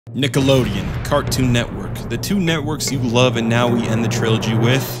Nickelodeon, Cartoon Network, the two networks you love, and now we end the trilogy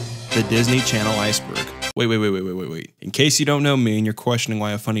with the Disney Channel Iceberg. Wait. In case you don't know me and you're questioning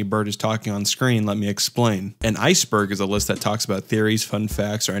why a funny bird is talking on screen, let me explain. An iceberg is a list that talks about theories, fun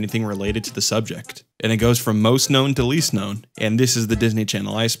facts, or anything related to the subject. And it goes from most known to least known, and this is the Disney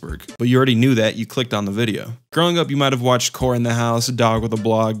Channel Iceberg. But you already knew that, you clicked on the video. Growing up, you might have watched Core in the House, Dog with a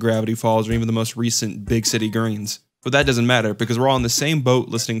Blog, Gravity Falls, or even the most recent Big City Greens. But that doesn't matter, because we're all on the same boat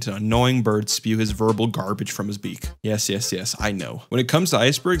listening to an annoying bird spew his verbal garbage from his beak. Yes, I know. When it comes to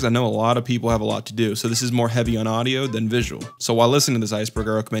icebergs, I know a lot of people have a lot to do, so this is more heavy on audio than visual. So while listening to this iceberg,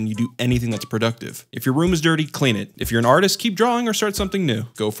 I recommend you do anything that's productive. If your room is dirty, clean it. If you're an artist, keep drawing or start something new.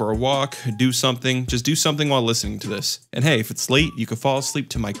 Go for a walk, do something, just do something while listening to this. And hey, if it's late, you could fall asleep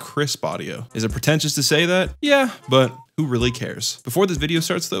to my crisp audio. Is it pretentious to say that? Yeah, but who really cares? Before this video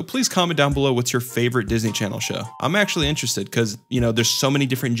starts though, please comment down below what's your favorite Disney Channel show. I'm actually interested because, you know, there's so many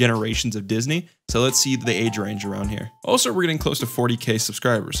different generations of Disney, so let's see the age range around here. Also, we're getting close to 40K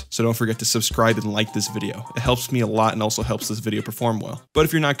subscribers, so don't forget to subscribe and like this video. It helps me a lot and also helps this video perform well. But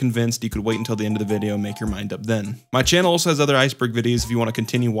if you're not convinced, you could wait until the end of the video and make your mind up then. My channel also has other iceberg videos if you want to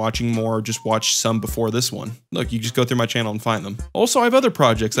continue watching more or just watch some before this one. Look, you just go through my channel and find them. Also, I have other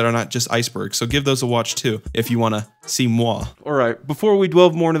projects that are not just icebergs, so give those a watch too if you want to see moi. Alright, before we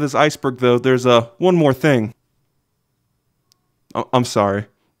delve more into this iceberg though, there's one more thing. I'm sorry.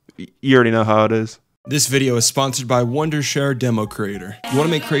 You already know how it is. This video is sponsored by Wondershare DemoCreator. You want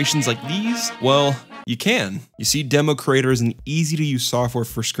to make creations like these? Well, you can. You see, DemoCreator is an easy-to-use software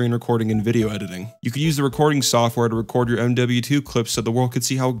for screen recording and video editing. You could use the recording software to record your MW2 clips so the world could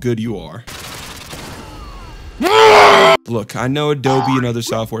see how good you are. Look, I know Adobe and other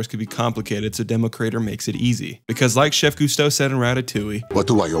softwares could be complicated, so DemoCreator makes it easy. Because like Chef Gusteau said in Ratatouille, what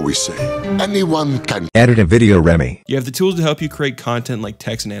do I always say? Anyone can edit a video, Remy. You have the tools to help you create content like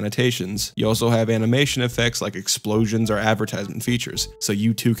text and annotations. You also have animation effects like explosions or advertisement features, so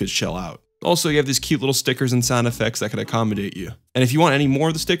you too could shell out. Also, you have these cute little stickers and sound effects that can accommodate you. And if you want any more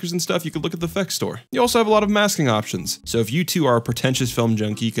of the stickers and stuff, you could look at the effects store. You also have a lot of masking options. So if you too are a pretentious film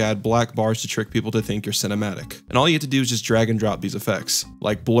junkie, you can add black bars to trick people to think you're cinematic. And all you have to do is just drag and drop these effects,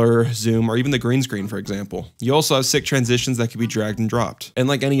 like blur, zoom, or even the green screen, for example. You also have sick transitions that can be dragged and dropped. And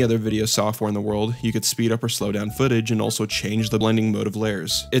like any other video software in the world, you could speed up or slow down footage and also change the blending mode of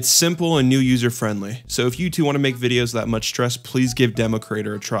layers. It's simple and new user-friendly. So if you too want to make videos without much stress, please give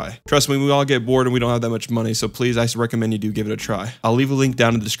DemoCreator a try. Trust me, we all get bored and we don't have that much money, so please, I recommend you do give it a try. I'll leave a link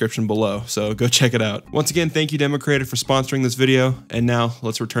down in the description below, so go check it out. Once again, thank you DemoCreator for sponsoring this video, and now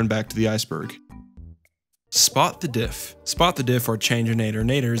let's return back to the iceberg. Spot the Diff. Spot the Diff, or Change a Nader.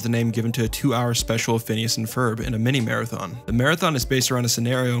 Nader is the name given to a 2-hour special of Phineas and Ferb in a mini-marathon. The marathon is based around a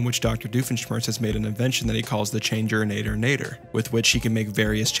scenario in which Dr. Doofenshmirtz has made an invention that he calls the Changer Nader, with which he can make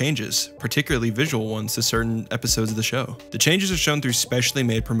various changes, particularly visual ones, to certain episodes of the show. The changes are shown through specially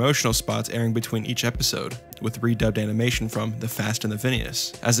made promotional spots airing between each episode, with redubbed animation from The Fast and the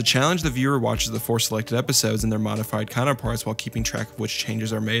Phineas. As a challenge, the viewer watches the 4 selected episodes and their modified counterparts while keeping track of which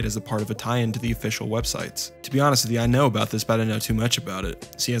changes are made as a part of a tie-in to the official websites. To be honest with you, I know about this, but I didn't know too much about it.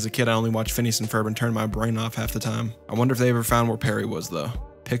 See, as a kid, I only watched Phineas and Ferb and turned my brain off half the time. I wonder if they ever found where Perry was, though.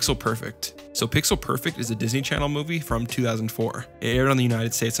 Pixel Perfect. So Pixel Perfect is a Disney Channel movie from 2004. It aired on the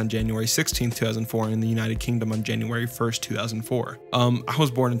United States on January 16th, 2004, and in the United Kingdom on January 1st, 2004. I was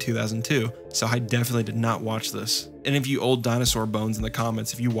born in 2002, so I definitely did not watch this. And if you old dinosaur bones in the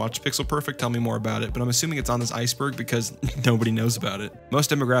comments, if you watched Pixel Perfect, tell me more about it, but I'm assuming it's on this iceberg because nobody knows about it. Most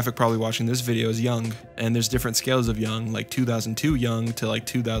demographic probably watching this video is young, and there's different scales of young, like 2002 young to like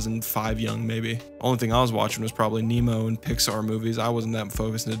 2005 young maybe. Only thing I was watching was probably Nemo and Pixar movies. I wasn't that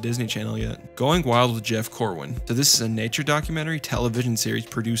focused into Disney Channel yet. Going Wild with Jeff Corwin. So this is a nature documentary television series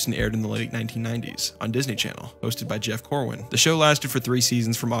produced and aired in the late 1990s on Disney Channel, hosted by Jeff Corwin. The show lasted for 3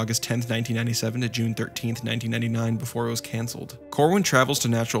 seasons from August 10th, 1997 to June 13th, 1999 before it was canceled. Corwin travels to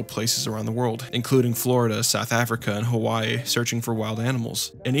natural places around the world, including Florida, South Africa, and Hawaii, searching for wild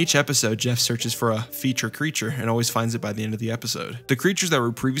animals. In each episode, Jeff searches for a feature creature and always finds it by the end of the episode. The creatures that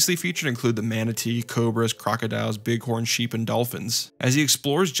were previously featured include the manatee, cobras, crocodiles, bighorn sheep, and dolphins. As he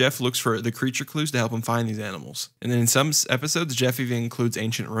explores, Jeff looks for the creature clues to help him find these animals. And then in some episodes, Jeff even includes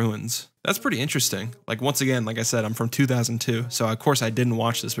ancient ruins. That's pretty interesting. Like, once again, like I said, I'm from 2002, so of course I didn't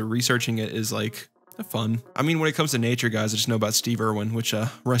watch this, but researching it is like fun. I mean, when it comes to nature, guys, I just know about Steve Irwin, which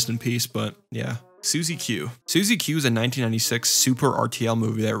rest in peace, but yeah. Susie Q. Susie Q is a 1996 Super RTL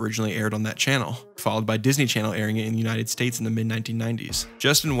movie that originally aired on that channel, followed by Disney Channel airing it in the United States in the mid-1990s.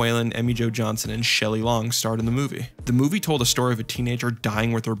 Justin Whalen, Emmy Jo Johnson, and Shelley Long starred in the movie. The movie told a story of a teenager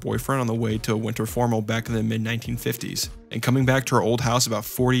dying with her boyfriend on the way to a winter formal back in the mid-1950s, and coming back to her old house about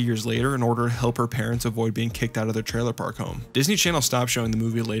 40 years later in order to help her parents avoid being kicked out of their trailer park home. Disney Channel stopped showing the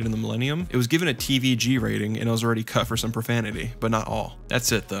movie late in the millennium. It was given a TVG rating and it was already cut for some profanity, but not all.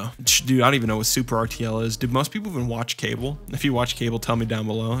 That's it though. Dude, I don't even know what Super RTL is. Do most people even watch cable? If you watch cable, tell me down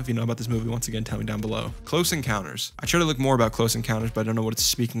below. If you know about this movie, once again, tell me down below. Close Encounters. I try to look more about Close Encounters, but I don't know what it's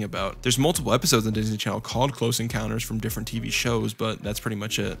speaking about. There's multiple episodes on Disney Channel called Close Encounters from different TV shows, but that's pretty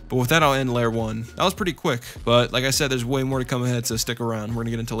much it. But with that, I'll end Layer 1. That was pretty quick, but like I said, there's way more to come ahead, so stick around. We're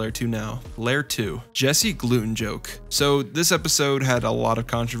gonna get into Layer 2 now. Layer 2. Jesse gluten joke. So this episode had a lot of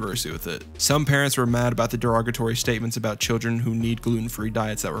controversy with it. Some parents were mad about the derogatory statements about children who need gluten-free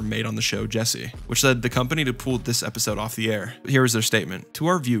diets that were made on the show Jessie, which led the company to pull this episode off the air. Here is their statement. To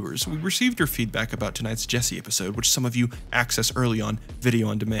our viewers, we received your feedback about tonight's Jessie episode, which some of you access early on video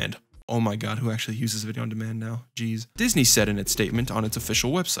on demand. Oh my god, who actually uses video on demand now? Jeez. Disney said in its statement on its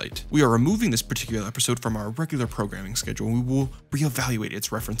official website, "We are removing this particular episode from our regular programming schedule and we will reevaluate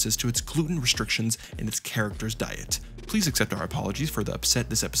its references to its gluten restrictions and its character's diet. Please accept our apologies for the upset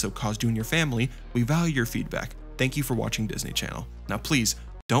this episode caused you and your family. We value your feedback. Thank you for watching Disney Channel. Now please,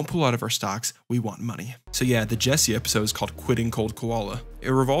 don't pull out of our stocks, we want money." So yeah, the Jessie episode is called Quitting Cold Koala. It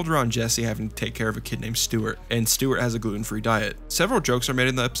revolved around Jessie having to take care of a kid named Stuart, and Stuart has a gluten-free diet. Several jokes are made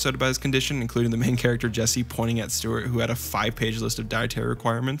in the episode about his condition, including the main character Jessie pointing at Stuart, who had a 5-page list of dietary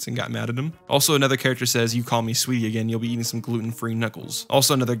requirements and got mad at him. Also, another character says, "You call me sweetie again, you'll be eating some gluten-free knuckles."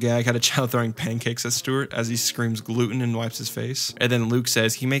 Also, another gag had a child throwing pancakes at Stuart as he screams gluten and wipes his face. And then Luke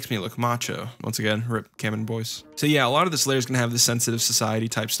says, "He makes me look macho." Once again, rip Cameron boys. So yeah, a lot of this layer is gonna have this sensitive society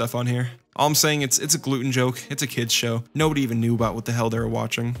type stuff on here. All I'm saying, it's a gluten joke. It's a kid's show. Nobody even knew about what the hell they were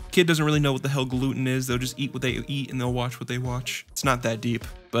watching. Kid doesn't really know what the hell gluten is. They'll just eat what they eat and they'll watch what they watch. It's not that deep.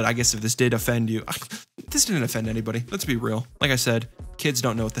 But I guess if this did offend you, this didn't offend anybody. Let's be real. Like I said, kids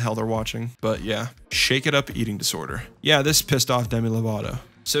don't know what the hell they're watching. But yeah, Shake It Up eating disorder. Yeah, this pissed off Demi Lovato.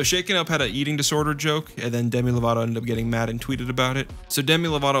 So Shaken Up had an eating disorder joke, and then Demi Lovato ended up getting mad and tweeted about it. So Demi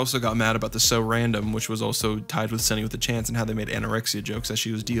Lovato also got mad about the So Random, which was also tied with Sunny with a Chance, and how they made anorexia jokes as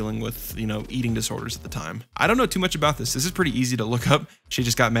she was dealing with, you know, eating disorders at the time. I don't know too much about this. This is pretty easy to look up. She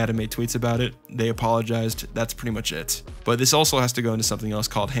just got mad and made tweets about it. They apologized. That's pretty much it. But this also has to go into something else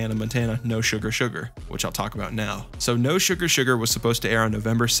called Hannah Montana No Sugar Sugar, which I'll talk about now. So No Sugar Sugar was supposed to air on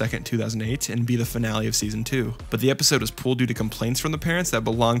November 2nd, 2008 and be the finale of season 2. But the episode was pulled due to complaints from the parents that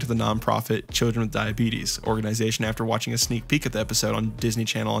belonged to the nonprofit Children with Diabetes organization after watching a sneak peek at the episode on Disney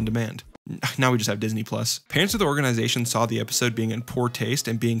Channel On Demand. Now we just have Disney Plus. Parents of the organization saw the episode being in poor taste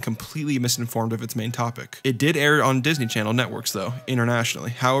and being completely misinformed of its main topic. It did air on Disney Channel networks though,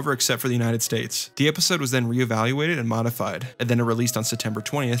 internationally, however except for the United States. The episode was then reevaluated and modified, and then it released on September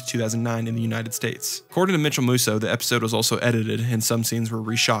 20th, 2009 in the United States. According to Mitchell Musso, the episode was also edited and some scenes were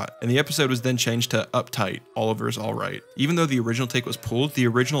reshot, and the episode was then changed to Uptight, Oliver's Alright. Even though the original take was pulled, the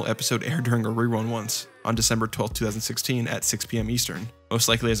original episode aired during a rerun once, on December 12th, 2016 at 6 p.m. Eastern, most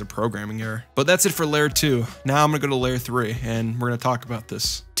likely as a programming error. But that's it for Layer 2. Now I'm gonna go to Layer 3, and we're gonna talk about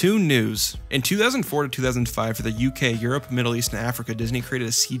this. Toon News. In 2004 to 2005 for the UK, Europe, Middle East, and Africa, Disney created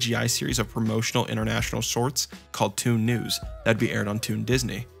a CGI series of promotional international shorts called Toon News that'd be aired on Toon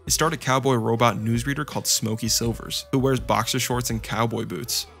Disney. It starred a cowboy robot newsreader called Smokey Silvers, who wears boxer shorts and cowboy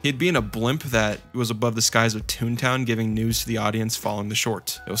boots. He'd be in a blimp that was above the skies of Toontown, giving news to the audience following the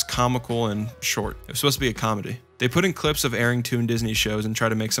short. It was comical and short. It was supposed to be a comedy. They put in clips of airing Toon Disney shows and try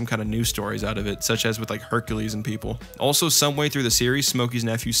to make some kind of news stories out of it, such as with like Hercules and people. Also, some way through the series, Smokey's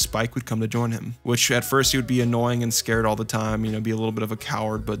nephew Spike would come to join him, which at first he would be annoying and scared all the time, you know, be a little bit of a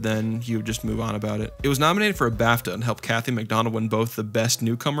coward, but then he would just move on about it. It was nominated for a BAFTA and helped Kathy McDonald win both the Best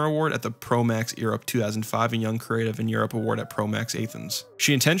Newcomer Award at the ProMax Europe 2005 and Young Creative in Europe Award at ProMax Athens.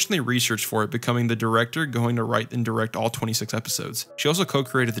 She intentionally researched for it, becoming the director going to write and direct all 26 episodes. She also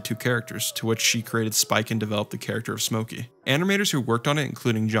co-created the two characters, to which she created Spike and developed the character of Smokey. Animators who worked on it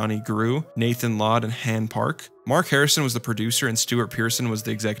including Johnny Grew, Nathan Laud, and Han Park. Mark Harrison was the producer and Stuart Pearson was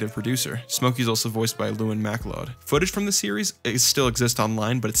the executive producer. Smokey's also voiced by Win&Mac. Footage from the series still exists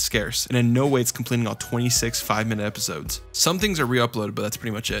online, but it's scarce, and in no way it's completing all 26 5-minute episodes. Some things are re-uploaded, but that's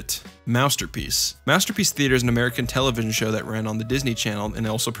pretty much it. Masterpiece. Masterpiece Theater is an American television show that ran on the Disney Channel and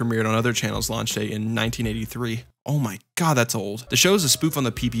also premiered on other channels launch day in 1983. Oh my god, that's old. The show is a spoof on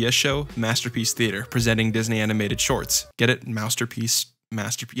the PBS show Masterpiece Theater, presenting Disney animated shorts. Get it?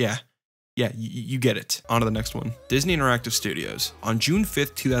 Yeah. Yeah, you get it. On to the next one. Disney Interactive Studios. On June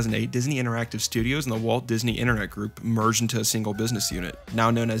 5th, 2008, Disney Interactive Studios and the Walt Disney Internet Group merged into a single business unit, now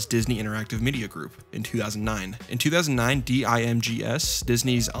known as Disney Interactive Media Group, in 2009. In 2009, DIMGS,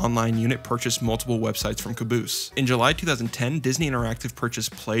 Disney's online unit, purchased multiple websites from Caboose. In July 2010, Disney Interactive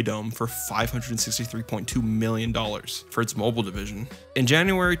purchased Playdome for $563.2 million for its mobile division. In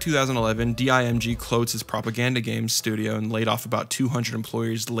January 2011, DIMG closed its propaganda games studio and laid off about 200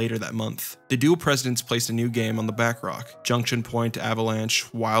 employees later that month. The dual presidents placed a new game on the back rock, Junction Point,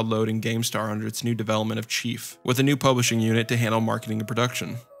 Avalanche, Wild Load, and GameStar under its new development of Chief, with a new publishing unit to handle marketing and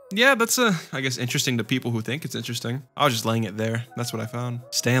production. Yeah, that's I guess interesting to people who think it's interesting. I was just laying it there. That's what I found.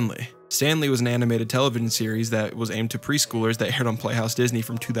 Stanley. Stanley was an animated television series that was aimed to preschoolers that aired on Playhouse Disney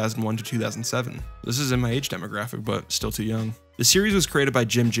from 2001 to 2007. This is in my age demographic, but still too young. The series was created by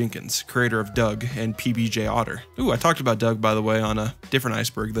Jim Jenkins, creator of Doug and PBJ Otter. Ooh, I talked about Doug, by the way, on a different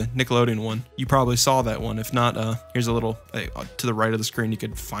iceberg, the Nickelodeon one. You probably saw that one. If not, here's a little, to the right of the screen, you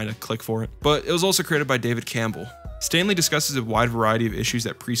could find a click for it. But it was also created by David Campbell. Stanley discusses a wide variety of issues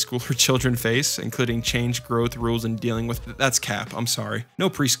that preschooler children face, including change, growth, rules, and dealing with... That's cap, I'm sorry. No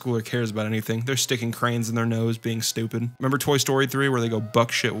preschooler cares about anything. They're sticking crayons in their nose, being stupid. Remember Toy Story 3 where they go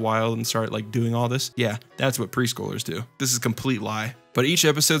buck shit wild and start like doing all this? Yeah, that's what preschoolers do. This is a complete lie. But each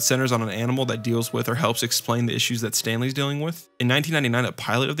episode centers on an animal that deals with or helps explain the issues that Stanley's dealing with. In 1999, a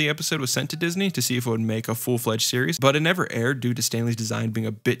pilot of the episode was sent to Disney to see if it would make a full-fledged series, but it never aired due to Stanley's design being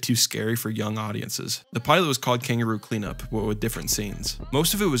a bit too scary for young audiences. The pilot was called Kangaroo Cleanup, but with different scenes.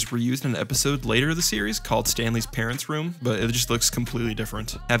 Most of it was reused in an episode later of the series called Stanley's Parents' Room, but it just looks completely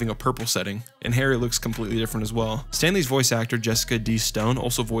different, having a purple setting, and Harry looks completely different as well. Stanley's voice actor, Jessica D. Stone,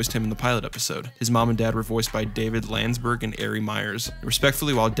 also voiced him in the pilot episode. His mom and dad were voiced by David Landsberg and Ari Myers.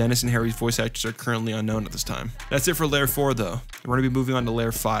 Respectfully, while Dennis and Harry's voice actors are currently unknown at this time. That's it for Layer 4 though. We're going to be moving on to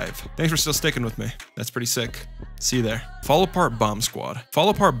Layer 5. Thanks for still sticking with me. That's pretty sick. See you there. Fall Apart Bomb Squad. Fall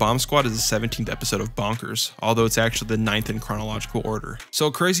Apart Bomb Squad is the 17th episode of Bonkers, although it's actually the 9th in chronological order. So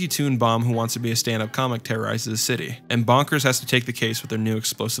a crazy toon bomb who wants to be a stand-up comic terrorizes a city, and Bonkers has to take the case with their new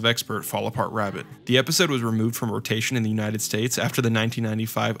explosive expert, Fall Apart Rabbit. The episode was removed from rotation in the United States after the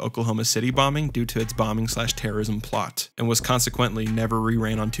 1995 Oklahoma City bombing due to its bombing/terrorism plot, and was consequently never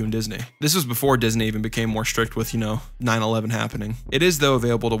re-ran on Toon Disney. This was before Disney even became more strict with, 9/11 happening. It is though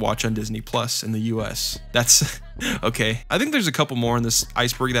available to watch on Disney Plus in the US. That's okay. I think there's a couple more in this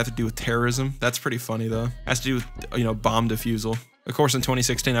iceberg that have to do with terrorism. That's pretty funny though. Has to do with, bomb defusal. Of course, in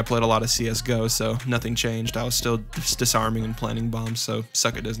 2016, I played a lot of CSGO, so nothing changed. I was still disarming and planting bombs, so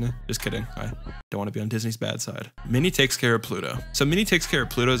suck it, Disney. Just kidding. I don't want to be on Disney's bad side. Minnie Takes Care of Pluto. So Minnie Takes Care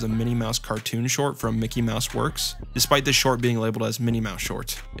of Pluto is a Minnie Mouse cartoon short from Mickey Mouse Works. Despite this short being labeled as Minnie Mouse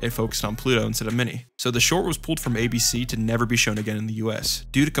Short, it focused on Pluto instead of Minnie. So the short was pulled from ABC to never be shown again in the US,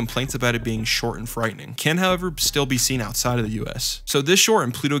 due to complaints about it being short and frightening. Can, however, still be seen outside of the US. So this short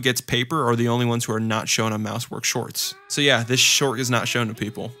and Pluto Gets Paper are the only ones who are not shown on Mouseworks Shorts. So yeah, this short is not shown to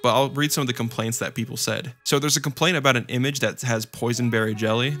people, but I'll read some of the complaints that people said. So there's a complaint about an image that has poisonberry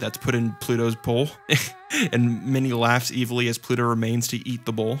jelly that's put in Pluto's bowl, and Minnie laughs evilly as Pluto remains to eat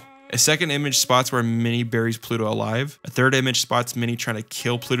the bowl. A second image spots where Minnie buries Pluto alive. A third image spots Minnie trying to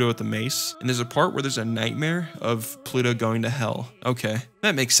kill Pluto with a mace. And there's a part where there's a nightmare of Pluto going to hell. Okay,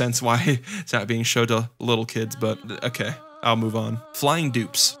 that makes sense why it's not being shown to little kids, but okay. I'll move on. Flying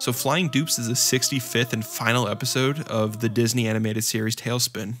Dupes. So Flying Dupes is the 65th and final episode of the Disney animated series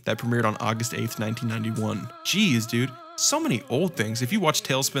Tailspin that premiered on August 8th, 1991. Jeez, dude. So many old things. If you watch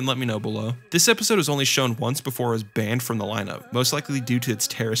Tailspin, let me know below. This episode was only shown once before it was banned from the lineup, most likely due to its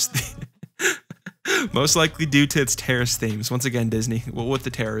terrorist themes. Once again, Disney, with the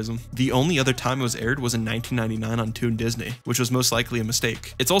terrorism. The only other time it was aired was in 1999 on Toon Disney, which was most likely a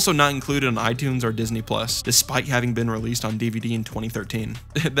mistake. It's also not included on iTunes or Disney Plus, despite having been released on DVD in 2013.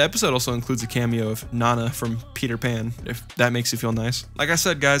 The episode also includes a cameo of Nana from Peter Pan, if that makes you feel nice. Like I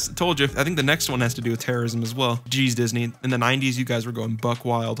said, guys, I told you, I think the next one has to do with terrorism as well. Geez, Disney, in the 90s, you guys were going buck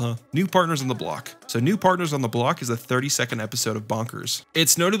wild, huh? New Partners on the Block. So New Partners on the Block is the 32nd episode of Bonkers.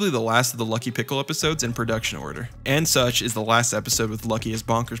 It's notably the last of the Lucky Pickle episodes in production order, and such is the last episode with Lucky as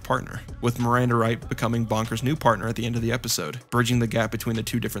Bonkers' partner, with Miranda Wright becoming Bonkers' new partner at the end of the episode, bridging the gap between the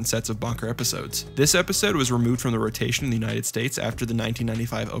two different sets of Bonker episodes. This episode was removed from the rotation in the United States after the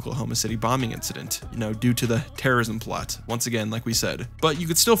 1995 Oklahoma City bombing incident, due to the terrorism plot, once again, like we said. But you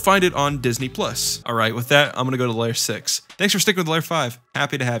could still find it on Disney Plus. Alright, with that, I'm gonna go to Layer 6. Thanks for sticking with Layer 5.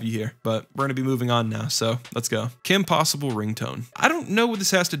 Happy to have you here, but we're gonna be moving on now, so let's go. Kim Possible ringtone. I don't know what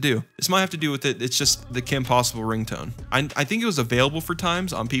this has to do. This might have to do with it. It's just the Kim Possible ringtone. I think it was available for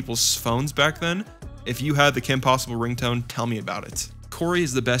times on people's phones back then. If you had the Kim Possible ringtone, tell me about it. Corey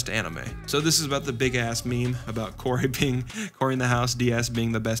is the best anime. So this is about the big ass meme about Corey in the house, DS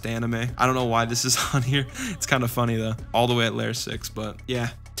being the best anime. I don't know why this is on here. It's kind of funny though, all the way at layer 6, but yeah.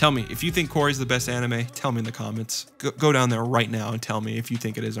 Tell me, if you think Corey's the best anime, tell me in the comments. Go down there right now and tell me if you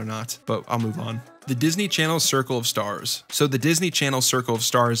think it is or not, but I'll move on. The Disney Channel Circle of Stars. So the Disney Channel Circle of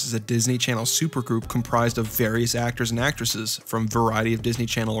Stars is a Disney Channel supergroup comprised of various actors and actresses from a variety of Disney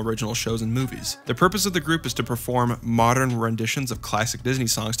Channel original shows and movies. The purpose of the group is to perform modern renditions of classic Disney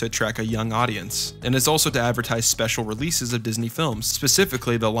songs to attract a young audience. And it's also to advertise special releases of Disney films,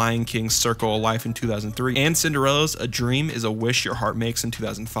 specifically The Lion King's Circle of Life in 2003 and Cinderella's A Dream is a Wish Your Heart Makes in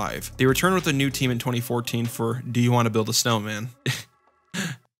 2005. They returned with a new team in 2014 for Do You Want to Build a Snowman?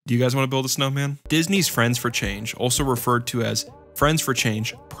 Do you guys want to build a snowman? Disney's Friends for Change, also referred to as Friends for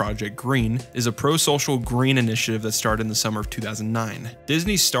Change Project Green, is a pro-social green initiative that started in the summer of 2009.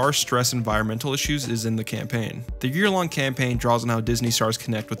 Disney's Star Stress Environmental Issues is in the campaign. The year-long campaign draws on how Disney stars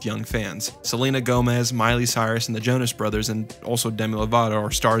connect with young fans. Selena Gomez, Miley Cyrus, and the Jonas Brothers, and also Demi Lovato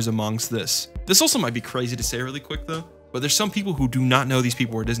are stars amongst this. This also might be crazy to say really quick though, but there's some people who do not know these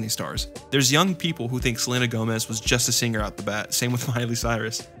people were Disney stars. There's young people who think Selena Gomez was just a singer out the bat, same with Miley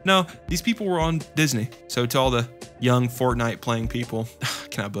Cyrus. No, these people were on Disney. So to all the young Fortnite playing people, I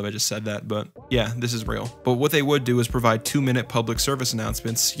cannot believe I just said that, but yeah, this is real. But what they would do is provide 2-minute public service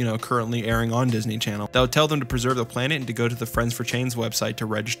announcements, currently airing on Disney Channel. That would tell them to preserve the planet and to go to the Friends for Change website to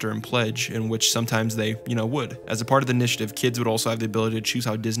register and pledge, in which sometimes they, would. As a part of the initiative, kids would also have the ability to choose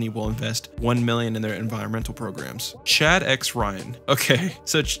how Disney will invest $1 million in their environmental programs. Chad X Ryan. Okay,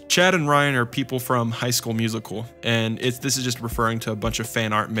 so Chad and Ryan are people from High School Musical, and this is just referring to a bunch of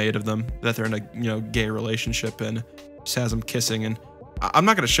fan art made of them, that they're in a gay relationship and just has them kissing, and I'm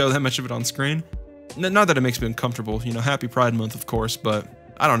not going to show that much of it on screen. Not that it makes me uncomfortable, happy Pride Month of course,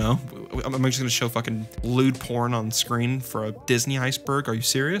 but I don't know. I'm just going to show fucking lewd porn on screen for a Disney iceberg? Are you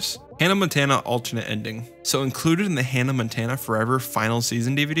serious? Hannah Montana alternate ending. So included in the Hannah Montana Forever final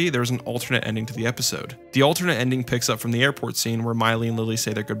season DVD, there's an alternate ending to the episode. The alternate ending picks up from the airport scene where Miley and Lily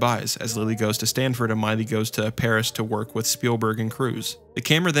say their goodbyes, as Lily goes to Stanford and Miley goes to Paris to work with Spielberg and Cruise. The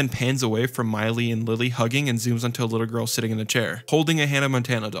camera then pans away from Miley and Lily hugging and zooms onto a little girl sitting in a chair, holding a Hannah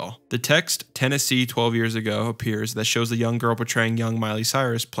Montana doll. The text, Tennessee 12 years ago, appears that shows the young girl portraying young Miley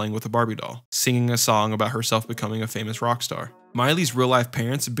Cyrus playing with a Barbie doll, singing a song about herself becoming a famous rock star. Miley's real-life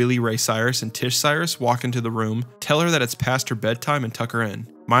parents, Billy Ray Cyrus and Tish Cyrus, walk into the room, tell her that it's past her bedtime and tuck her in.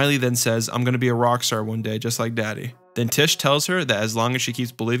 Miley then says, "I'm gonna be a rock star one day, just like Daddy." Then Tish tells her that as long as she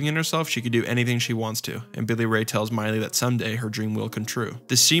keeps believing in herself, she could do anything she wants to, and Billy Ray tells Miley that someday her dream will come true.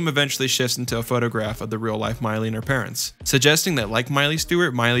 The scene eventually shifts into a photograph of the real-life Miley and her parents, suggesting that like Miley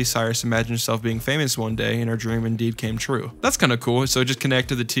Stewart, Miley Cyrus imagined herself being famous one day and her dream indeed came true. That's kind of cool, so it just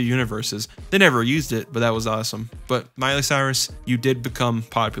connected the two universes. They never used it, but that was awesome. But Miley Cyrus, you did become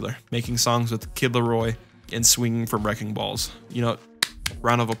popular, making songs with Kid Laroi and swinging from wrecking balls.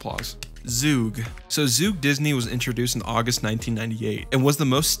 Round of applause. Zoog. So Zoog Disney was introduced in August 1998 and was the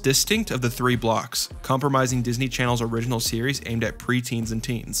most distinct of the 3 blocks, comprising Disney Channel's original series aimed at preteens and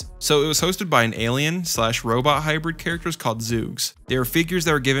teens. So it was hosted by an alien/robot hybrid characters called Zoogs. They were figures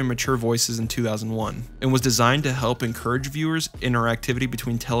that were given mature voices in 2001 and was designed to help encourage viewers' interactivity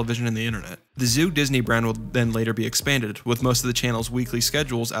between television and the internet. The Zoog Disney brand would then later be expanded, with most of the channel's weekly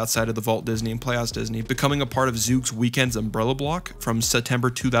schedules outside of the Vault Disney and Playhouse Disney becoming a part of Zoog's Weekends umbrella block from September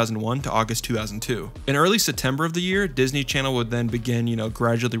 2001 to August 2002. In early September of the year, Disney Channel would then begin,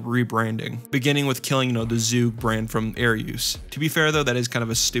 gradually rebranding, beginning with killing, the Zoog brand from air use. To be fair though, that is kind of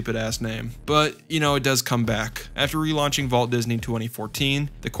a stupid ass name, but it does come back. After relaunching Vault Disney in 2014,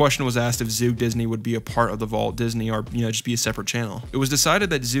 the question was asked if Zoog Disney would be a part of the Vault Disney or, just be a separate channel. It was decided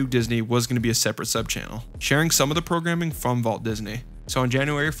that Zoog Disney was going to be a separate sub-channel, sharing some of the programming from Vault Disney. So on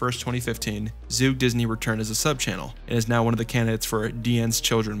January 1st, 2015, Zoog Disney returned as a sub-channel and is now one of the candidates for DN's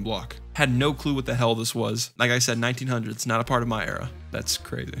Children block. Had no clue what the hell this was. Like I said, 1900s, not a part of my era. That's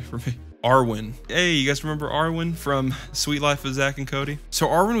crazy for me. Arwen. Hey, you guys remember Arwen from Sweet Life of Zack and Cody? So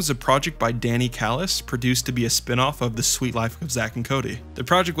Arwen was a project by Danny Callis, produced to be a spin-off of The Sweet Life of Zack and Cody. The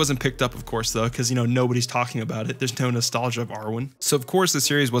project wasn't picked up, of course, though, because, nobody's talking about it. There's no nostalgia of Arwen. So, of course, the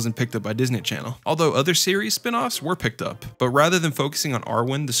series wasn't picked up by Disney Channel, although other series spin-offs were picked up. But rather than focusing on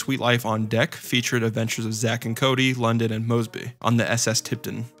Arwen, The Sweet Life on Deck featured adventures of Zack and Cody, London, and Mosby on the SS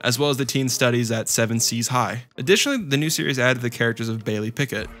Tipton, as well as the teen studies at Seven Seas High. Additionally, the new series added the characters of Bailey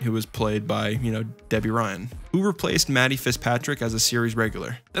Pickett, who was played by, Debbie Ryan, who replaced Maddie Fitzpatrick as a series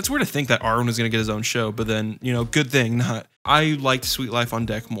regular. That's weird to think that Arwen was going to get his own show, but then, good thing not. I liked Sweet Life on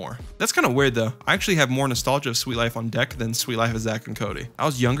Deck more. That's kind of weird though. I actually have more nostalgia of Sweet Life on Deck than Sweet Life of Zack and Cody. I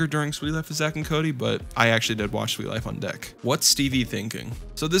was younger during Sweet Life of Zack and Cody, but I actually did watch Sweet Life on Deck. What's Stevie thinking?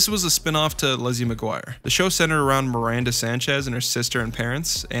 So this was a spin-off to Lizzie McGuire. The show centered around Miranda Sanchez and her sister and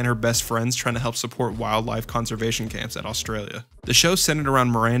parents and her best friends trying to help support wildlife conservation camps at Australia. The show centered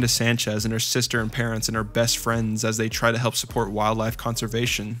around Miranda Sanchez and her sister and parents and her best friends as they try to help support wildlife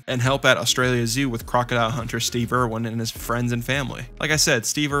conservation and help at Australia Zoo with crocodile hunter Steve Irwin and his friends and family. Like I said,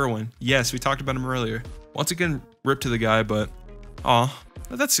 Steve Irwin. Yes, we talked about him earlier. Once again, rip to the guy, but aw,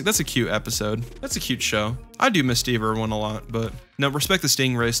 that's a cute episode. That's a cute show. I do miss Steve Irwin a lot, but no, respect the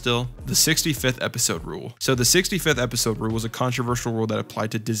Stingray still. The 65th episode rule. So the 65th episode rule was a controversial rule that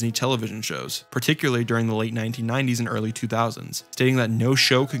applied to Disney television shows, particularly during the late 1990s and early 2000s, stating that no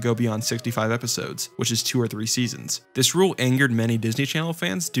show could go beyond 65 episodes, which is 2 or 3 seasons. This rule angered many Disney Channel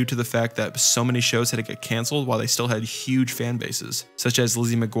fans due to the fact that so many shows had to get canceled while they still had huge fan bases, such as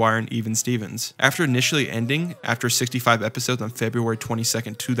Lizzie McGuire and Even Stevens. After initially ending after 65 episodes on February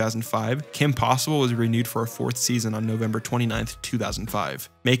 22nd, 2005, Kim Possible was renewed for a 4th season on November 29th, 2005,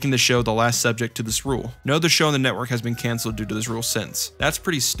 making the show the last subject to this rule. No other show on the network has been canceled due to this rule since. That's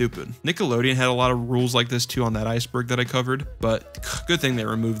pretty stupid. Nickelodeon had a lot of rules like this too on that iceberg that I covered, but good thing they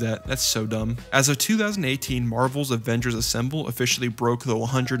removed that. That's so dumb. As of 2018, Marvel's Avengers Assemble officially broke the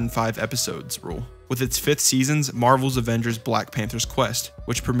 105 episodes rule with its 5th season's Marvel's Avengers Black Panther's Quest,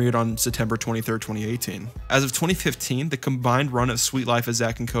 which premiered on September 23, 2018. As of 2015, the combined run of Sweet Life of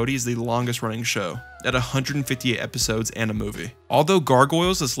Zack and Cody is the longest running show, at 158 episodes and a movie. Although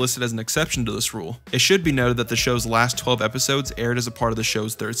Gargoyles is listed as an exception to this rule, it should be noted that the show's last 12 episodes aired as a part of the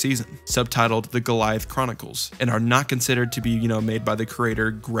show's 3rd season, subtitled The Goliath Chronicles, and are not considered to be, made by the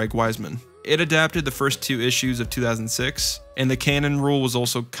creator Greg Weisman. It adapted the first 2 issues of 2006, and the canon rule was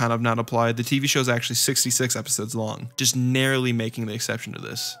also kind of not applied. The TV show is actually 66 episodes long, just narrowly making the exception to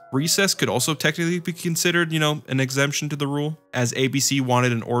this. Recess could also technically be considered, an exemption to the rule, as ABC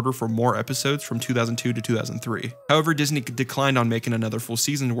wanted an order for more episodes from 2002 to 2003. However, Disney declined on making another full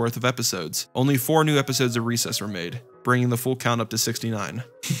season worth of episodes. Only 4 new episodes of Recess were made, bringing the full count up to 69.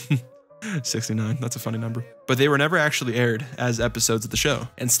 69, that's a funny number. But they were never actually aired as episodes of the show.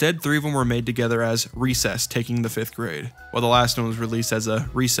 Instead, 3 of them were made together as Recess Taking the 5th Grade, while the last one was released as a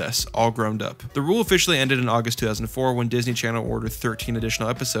Recess All Grown Up. The rule officially ended in August 2004 when Disney Channel ordered 13 additional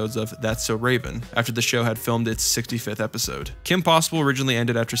episodes of That's So Raven, after the show had filmed its 65th episode. Kim Possible originally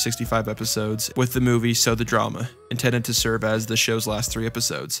ended after 65 episodes with the movie So the Drama, intended to serve as the show's last 3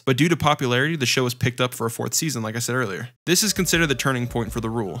 episodes. But due to popularity, the show was picked up for a 4th season, like I said earlier. This is considered the turning point for the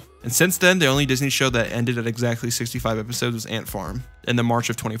rule. And since then, the only Disney show that ended at exactly 65 episodes was Ant Farm in the March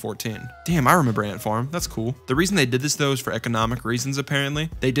of 2014. Damn, I remember Ant Farm. That's cool. The reason they did this though is for economic reasons apparently.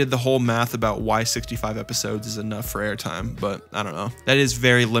 They did the whole math about why 65 episodes is enough for airtime, but I don't know. That is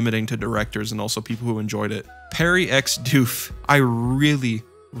very limiting to directors and also people who enjoyed it. Perry X Doof. I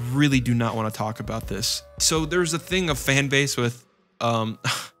really do not want to talk about this. So there's a thing of fan base with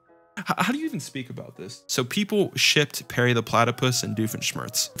how do you even speak about this? So people shipped Perry the Platypus and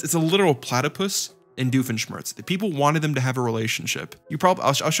Doofenshmirtz. It's a literal platypus and Doofenshmirtz. The people wanted them to have a relationship.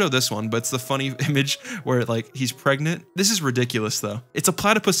 I'll show this one, but it's the funny image where he's pregnant. This is ridiculous though. It's a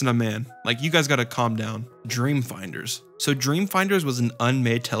platypus and a man. You guys gotta calm down. Dreamfinders. So Dreamfinders was an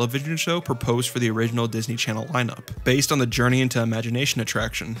unmade television show proposed for the original Disney Channel lineup, based on the Journey into Imagination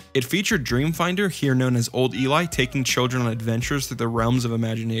attraction. It featured Dreamfinder, here known as Old Eli, taking children on adventures through the realms of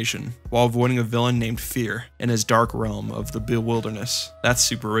imagination, while avoiding a villain named Fear in his dark realm of the wilderness. That's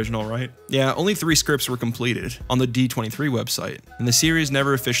super original, right? Yeah, only 3 scripts were completed on the D23 website, and the series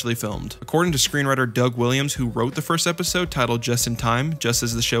never officially filmed. According to screenwriter Doug Williams, who wrote the first episode titled Just in Time, just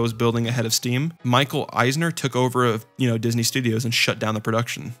as the show was building ahead of steam, Michael Eisner took over Disney Studios and shut down the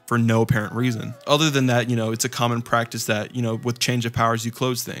production for no apparent reason. Other than that, it's a common practice that, with change of powers, you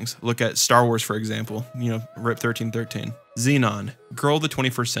close things. Look at Star Wars, for example, RIP 1313. Xenon, Girl of the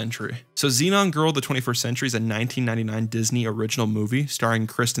 21st Century. So Xenon, Girl of the 21st Century is a 1999 Disney original movie starring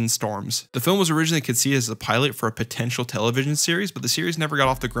Kristen Storms. The film was originally conceived as a pilot for a potential television series, but the series never got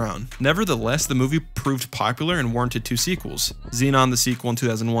off the ground. Nevertheless, the movie proved popular and warranted 2 sequels. Xenon the sequel in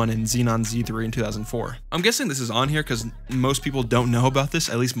 2001 and Xenon Z3 in 2004. I'm guessing this is on here because most people don't know about this,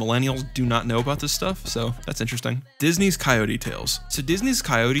 at least millennials do not know about this stuff, so that's interesting. Disney's Coyote Tales. So Disney's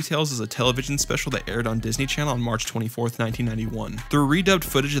Coyote Tales is a television special that aired on Disney Channel on March 24th, 1991. Through redubbed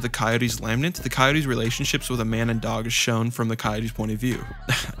footage of the coyote's laminate, the coyote's relationships with a man and dog is shown from the coyote's point of view.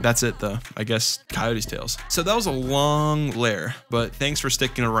 That's it though, I guess. Coyote's Tales. So that was a long lair, but thanks for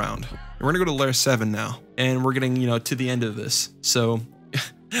sticking around. We're gonna go to lair 7 now, and we're getting, to the end of this. So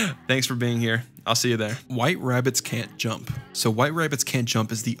thanks for being here. I'll see you there. White Rabbits Can't Jump. So White Rabbits Can't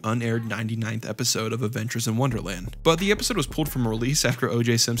Jump is the unaired 99th episode of Adventures in Wonderland. But the episode was pulled from release after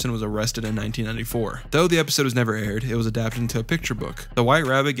O.J. Simpson was arrested in 1994. Though the episode was never aired, it was adapted into a picture book. The White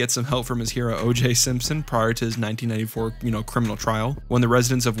Rabbit gets some help from his hero O.J. Simpson prior to his 1994, criminal trial, when the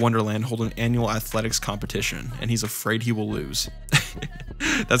residents of Wonderland hold an annual athletics competition, and he's afraid he will lose.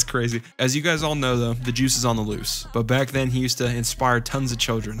 That's crazy. As you guys all know though, the juice is on the loose. But back then he used to inspire tons of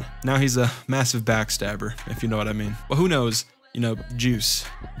children. Now he's a massive backstabber, if you know what I mean. But who knows? Juice.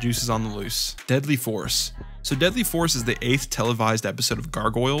 Juice is on the loose. Deadly Force. So Deadly Force is the 8th televised episode of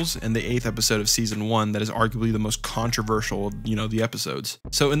Gargoyles and the 8th episode of season 1 that is arguably the most controversial of, the episodes.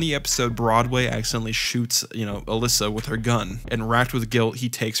 So in the episode, Broadway accidentally shoots, Alyssa with her gun, and racked with guilt, he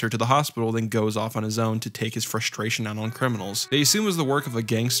takes her to the hospital, then goes off on his own to take his frustration out on criminals. They assume it was the work of a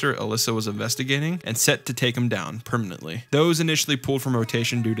gangster Alyssa was investigating and set to take him down permanently. Those initially pulled from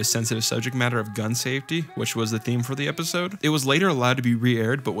rotation due to sensitive subject matter of gun safety, which was the theme for the episode. It was later allowed to be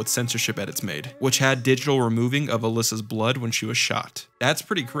re-aired, but with censorship edits made, which had digital removing of Alyssa's blood when she was shot. That's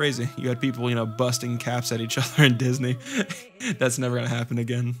pretty crazy. You had people, busting caps at each other in Disney. That's never gonna happen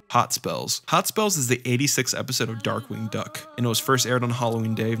again. Hot Spells. Hot Spells is the 86th episode of Darkwing Duck, and it was first aired on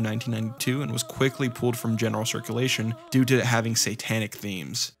Halloween Day of 1992 and was quickly pulled from general circulation due to it having satanic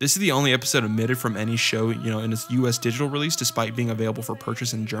themes. This is the only episode omitted from any show, in its US digital release despite being available for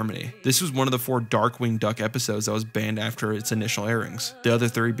purchase in Germany. This was one of the 4 Darkwing Duck episodes that was banned after its initial airings. The other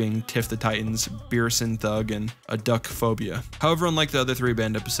 3 being Tiff the Titans, Beerson Thug, and A Duck Phobia. However, unlike the other 3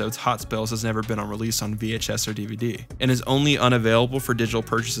 banned episodes, Hot Spells has never been on release on VHS or DVD, and is only unavailable for digital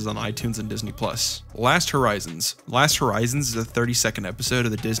purchases on iTunes and Disney+. Last Horizons. Last Horizons is a 32nd episode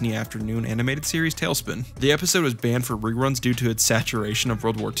of the Disney afternoon animated series Tailspin. The episode was banned for reruns due to its saturation of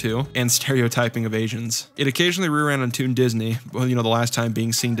World War II and stereotyping of Asians. It occasionally reran on Toon Disney, the last time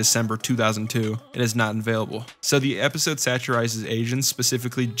being seen December 2002, and is not available. So the episode satirizes Asians,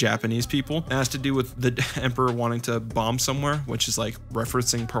 specifically Japanese people, and has to do with the Emperor wanting to bomb somewhere, which is like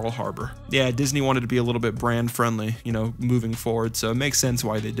referencing Pearl Harbor. Yeah, Disney wanted to be a little bit brand friendly, moving forward, so it makes sense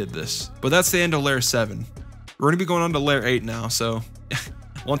why they did this. But that's the end of Layer 7. We're gonna be going on to Layer 8 now, so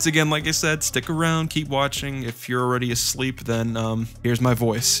once again, like I said, stick around, keep watching. If you're already asleep, then here's my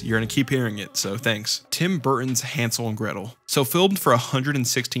voice. You're gonna keep hearing it, so thanks. Tim Burton's Hansel and Gretel. So filmed for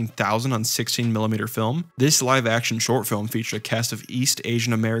 $116,000 on 16mm film, this live-action short film featured a cast of East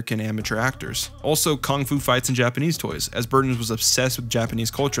Asian American amateur actors. Also, kung fu fights and Japanese toys, as Burton was obsessed with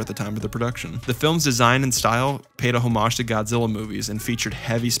Japanese culture at the time of the production. The film's design and style paid a homage to Godzilla movies and featured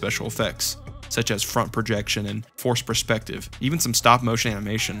heavy special effects, such as front projection and forced perspective, even some stop-motion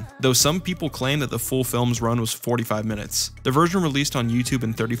animation, though some people claim that the full film's run was 45 minutes. The version released on YouTube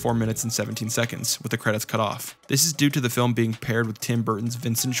in 34 minutes and 17 seconds, with the credits cut off. This is due to the film being paired with Tim Burton's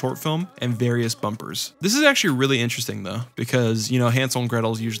Vincent short film and various bumpers. This is actually really interesting though, because, Hansel and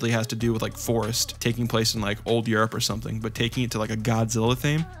Gretel usually has to do with like forest, taking place in like old Europe or something, but taking it to like a Godzilla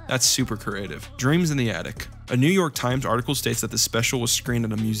theme, that's super creative. Dreams in the Attic. A New York Times article states that the special was screened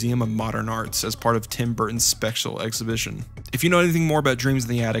at a Museum of Modern Arts as part of Tim Burton's special exhibition. If you know anything more about Dreams in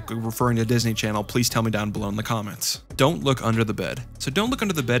the Attic referring to Disney Channel, please tell me down below in the comments. Don't Look Under the Bed. So Don't Look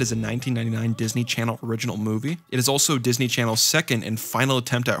Under the Bed is a 1999 Disney Channel original movie. It is also Disney Channel's second and final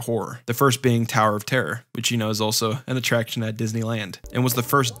attempt at horror, the first being Tower of Terror, which is also an attraction at Disneyland, and was the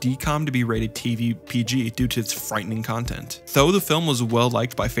first DCOM to be rated TV PG due to its frightening content. Though the film was well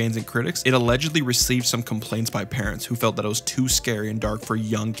liked by fans and critics, it allegedly received some complaints by parents who felt that it was too scary and dark for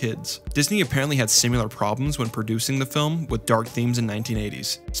young kids. Disney apparently had similar problems when producing the film with dark themes in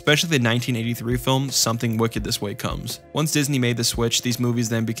 1980s, especially the 1983 film Something Wicked This Way Comes. Once Disney made the switch, these movies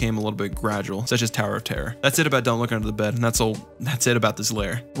then became a little bit gradual, such as Tower of Terror. That's it about Don't Look Under the Bed, and that's it about this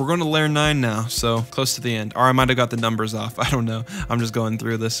layer. We're going to layer 9 now, so close to the end. Or I might have got the numbers off, I don't know. I'm just going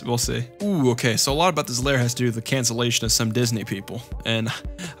through this, we'll see. Ooh, okay, so a lot about this layer has to do with the cancellation of some Disney people, and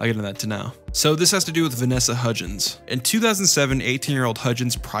I'll get into that now. So this has to do with Vanessa Hudgens. In 2007, 18-year-old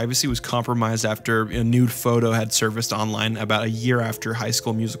Hudgens' privacy was compromised after a nude photo had surfaced online about a year after High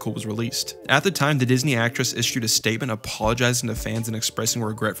School Musical was released. At the time, the Disney actress issued a statement apologizing to fans and expressing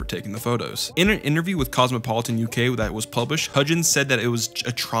regret for taking the photos. In an interview with Cosmopolitan UK that was published, Hudgens said that it was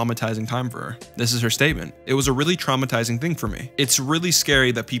a traumatizing time for her. This is her statement. "It was a really traumatizing thing for me. It's really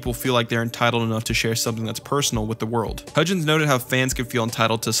scary that people feel like they're entitled enough to share something that's personal with the world." Hudgens noted how fans can feel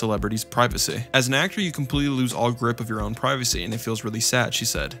entitled to celebrities' privacy. "As an actor, you completely lose all grip of your own privacy, and it feels really sad," she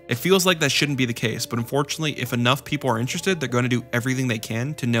said. "It feels like that shouldn't be the case, but unfortunately, if enough people are interested, they're going to do everything they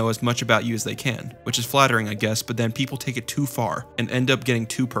can to know as much about you as they can," which is flattering, I guess, but then people take it too far and end up getting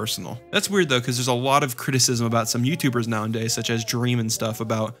too personal. That's weird though, because there's a lot of criticism about some YouTubers nowadays, such as Dream and stuff,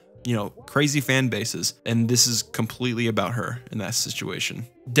 about crazy fan bases. And this is completely about her in that situation.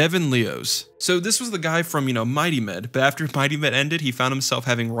 Devin Leos. So this was the guy from, Mighty Med, but after Mighty Med ended, he found himself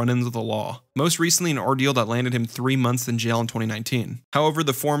having run-ins with the law. Most recently, an ordeal that landed him 3 months in jail in 2019. However,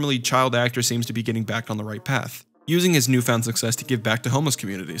 the formerly child actor seems to be getting back on the right path, using his newfound success to give back to homeless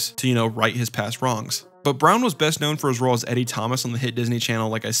communities, to, right his past wrongs. But Brown was best known for his role as Eddie Thomas on the hit Disney Channel,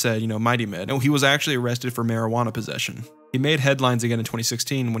 like I said, Mighty Med. And he was actually arrested for marijuana possession. He made headlines again in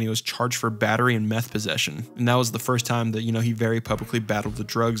 2016 when he was charged for battery and meth possession. And that was the first time that, he very publicly battled the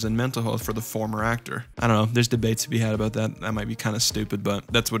drugs and mental health for the former actor. I don't know, there's debates to be had about that. That might be kind of stupid, but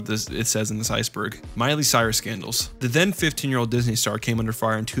that's what it says in this iceberg. Miley Cyrus scandals. The then 15-year-old Disney star came under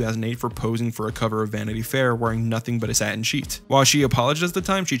fire in 2008 for posing for a cover of Vanity Fair wearing nothing but a satin sheet. While she apologized at the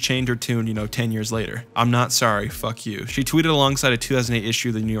time, she changed her tune, 10 years later. I'm not sorry, fuck you. She tweeted alongside a 2008 issue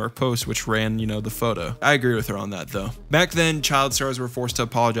of the New York Post, which ran, the photo. I agree with her on that, though. Back then, child stars were forced to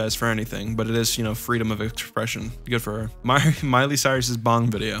apologize for anything, but it is, freedom of expression. Good for her. Miley Cyrus's bong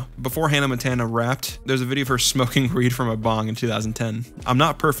video. Before Hannah Montana rapped, there's a video of her smoking weed from a bong in 2010. I'm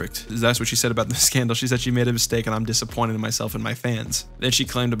not perfect. That's what she said about the scandal. She said she made a mistake and I'm disappointed in myself and my fans. Then she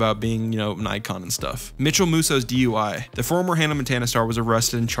claimed about being, an icon and stuff. Mitchell Musso's DUI. The former Hannah Montana star was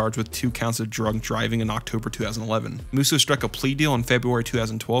arrested and charged with 2 counts of drunk driving in October 2011. Musso struck a plea deal in February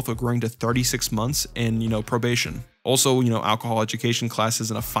 2012, agreeing to 36 months in, probation. Also, alcohol education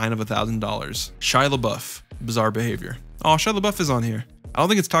classes and a fine of $1,000. Shia LaBeouf, bizarre behavior. Oh, Shia LaBeouf is on here. I don't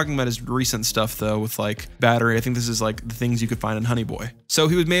think it's talking about his recent stuff though, with like battery. I think this is like the things you could find in Honey Boy. So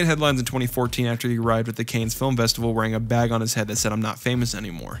he was made headlines in 2014 after he arrived at the Cannes Film Festival wearing a bag on his head that said, "I'm not famous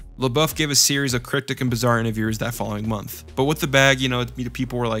anymore." LaBeouf gave a series of cryptic and bizarre interviews that following month. But with the bag,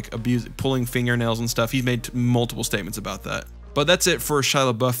 people were like pulling fingernails and stuff. He's made multiple statements about that. But that's it for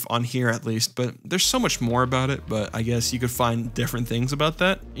Shia LaBeouf on here at least, but there's so much more about it, but I guess you could find different things about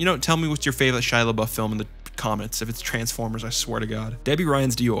that. Tell me what's your favorite Shia LaBeouf film in the comments. If it's Transformers, I swear to God. Debbie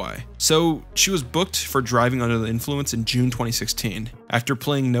Ryan's DUI. So she was booked for driving under the influence in June 2016. After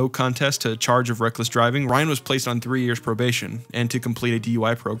playing no contest to a charge of reckless driving, Ryan was placed on 3 years probation and to complete a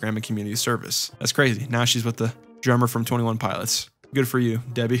DUI program in community service. That's crazy. Now she's with the drummer from 21 Pilots. Good for you,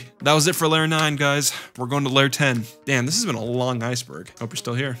 Debbie. That was it for layer 9, guys. We're going to layer 10. Damn, this has been a long iceberg. Hope you're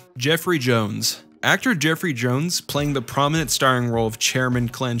still here. Jeffrey Jones. Actor Jeffrey Jones, playing the prominent starring role of Chairman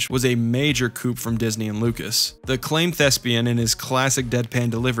Clench, was a major coup from Disney and Lucas. The acclaimed thespian in his classic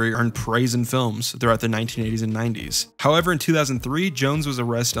deadpan delivery earned praise in films throughout the 1980s and 90s. However, in 2003, Jones was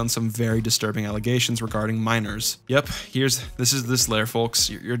arrested on some very disturbing allegations regarding minors. Yep, this is this layer, folks.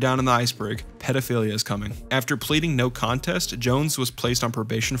 You're down in the iceberg. Pedophilia is coming. After pleading no contest, Jones was placed on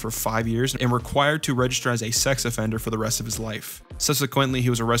probation for 5 years and required to register as a sex offender for the rest of his life. Subsequently,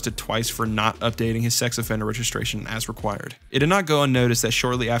 he was arrested twice for not updating his sex offender registration as required. It did not go unnoticed that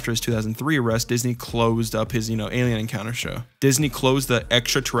shortly after his 2003 arrest, Disney closed up his, alien encounter show. Disney closed the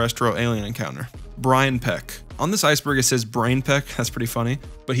extraterrestrial alien encounter. Brian Peck. On this iceberg it says Brain Peck, that's pretty funny,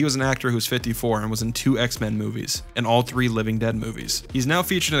 but he was an actor who was 54 and was in 2 X-Men movies and all 3 Living Dead movies. He's now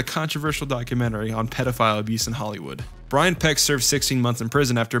featured in a controversial documentary on pedophile abuse in Hollywood. Brian Peck served 16 months in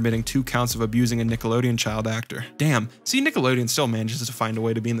prison after admitting 2 counts of abusing a Nickelodeon child actor. Damn, see, Nickelodeon still manages to find a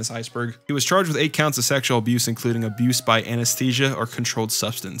way to be in this iceberg. He was charged with 8 counts of sexual abuse, including abuse by anesthesia or controlled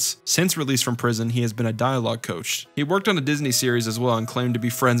substance. Since release from prison, he has been a dialogue coach. He worked on a Disney series as well and claimed to be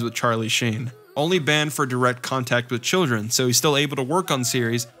friends with Charlie Sheen. Only banned for direct contact with children, so he's still able to work on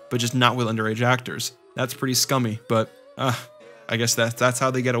series, but just not with underage actors. That's pretty scummy, but I guess that's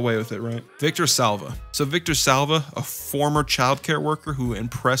how they get away with it, right? Victor Salva. So Victor Salva, a former childcare worker who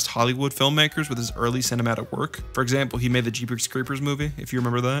impressed Hollywood filmmakers with his early cinematic work. For example, he made the Jeepers Creepers movie, if you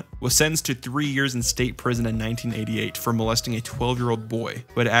remember that. Was sentenced to 3 years in state prison in 1988 for molesting a 12-year-old boy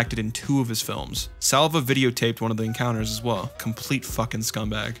who had acted in 2 of his films. Salva videotaped one of the encounters as well. Complete fucking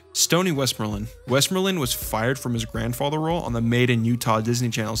scumbag. Stoney Westmoreland. Westmoreland was fired from his grandfather role on the Made in Utah Disney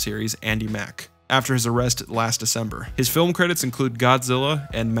Channel series Andy Mack after his arrest last December. His film credits include Godzilla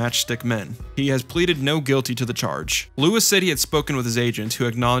and Matchstick Men. He has pleaded no guilty to the charge. Lewis said he had spoken with his agent, who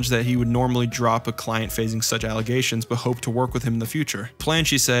acknowledged that he would normally drop a client facing such allegations but hoped to work with him in the future. Plan,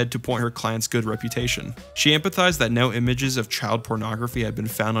 she said, to point her client's good reputation. She empathized that no images of child pornography had been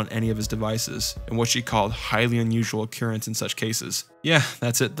found on any of his devices, and what she called highly unusual occurrence in such cases. Yeah,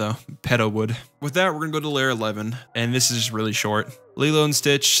 that's it though. Pedo wood. With that, we're gonna go to layer 11, and this is just really short. Lilo and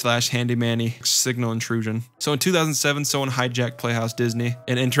Stitch / Handy Manny signal intrusion. So in 2007, someone hijacked Playhouse Disney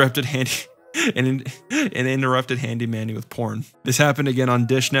and interrupted Handy Manny with porn. This happened again on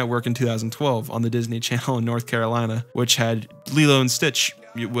Dish Network in 2012 on the Disney Channel in North Carolina, which had Lilo and Stitch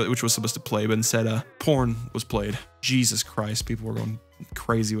which was supposed to play, but instead porn was played. Jesus Christ, people were going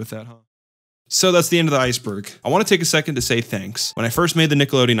crazy with that, huh? So that's the end of the iceberg. I want to take a second to say thanks. When I first made the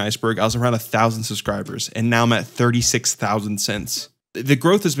Nickelodeon Iceberg, I was around 1,000 subscribers, and now I'm at 36,000 since. The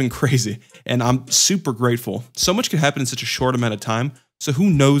growth has been crazy, and I'm super grateful. So much could happen in such a short amount of time, so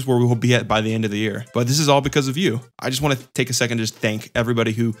who knows where we will be at by the end of the year. But this is all because of you. I just want to take a second to just thank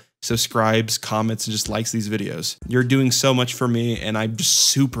everybody who subscribes, comments, and just likes these videos. You're doing so much for me, and I'm just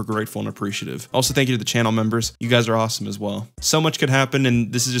super grateful and appreciative. Also, thank you to the channel members. You guys are awesome as well. So much could happen,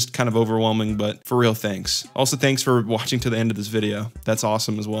 and this is just kind of overwhelming, but for real, thanks. Also, thanks for watching to the end of this video. That's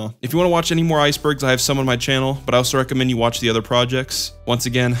awesome as well. If you want to watch any more icebergs, I have some on my channel, but I also recommend you watch the other projects. Once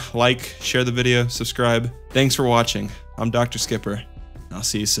again, like, share the video, subscribe. Thanks for watching. I'm Dr. Skipper. I'll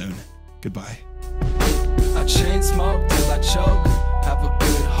see you soon. Goodbye. I chain smoke till I choke. Have a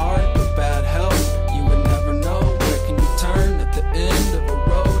good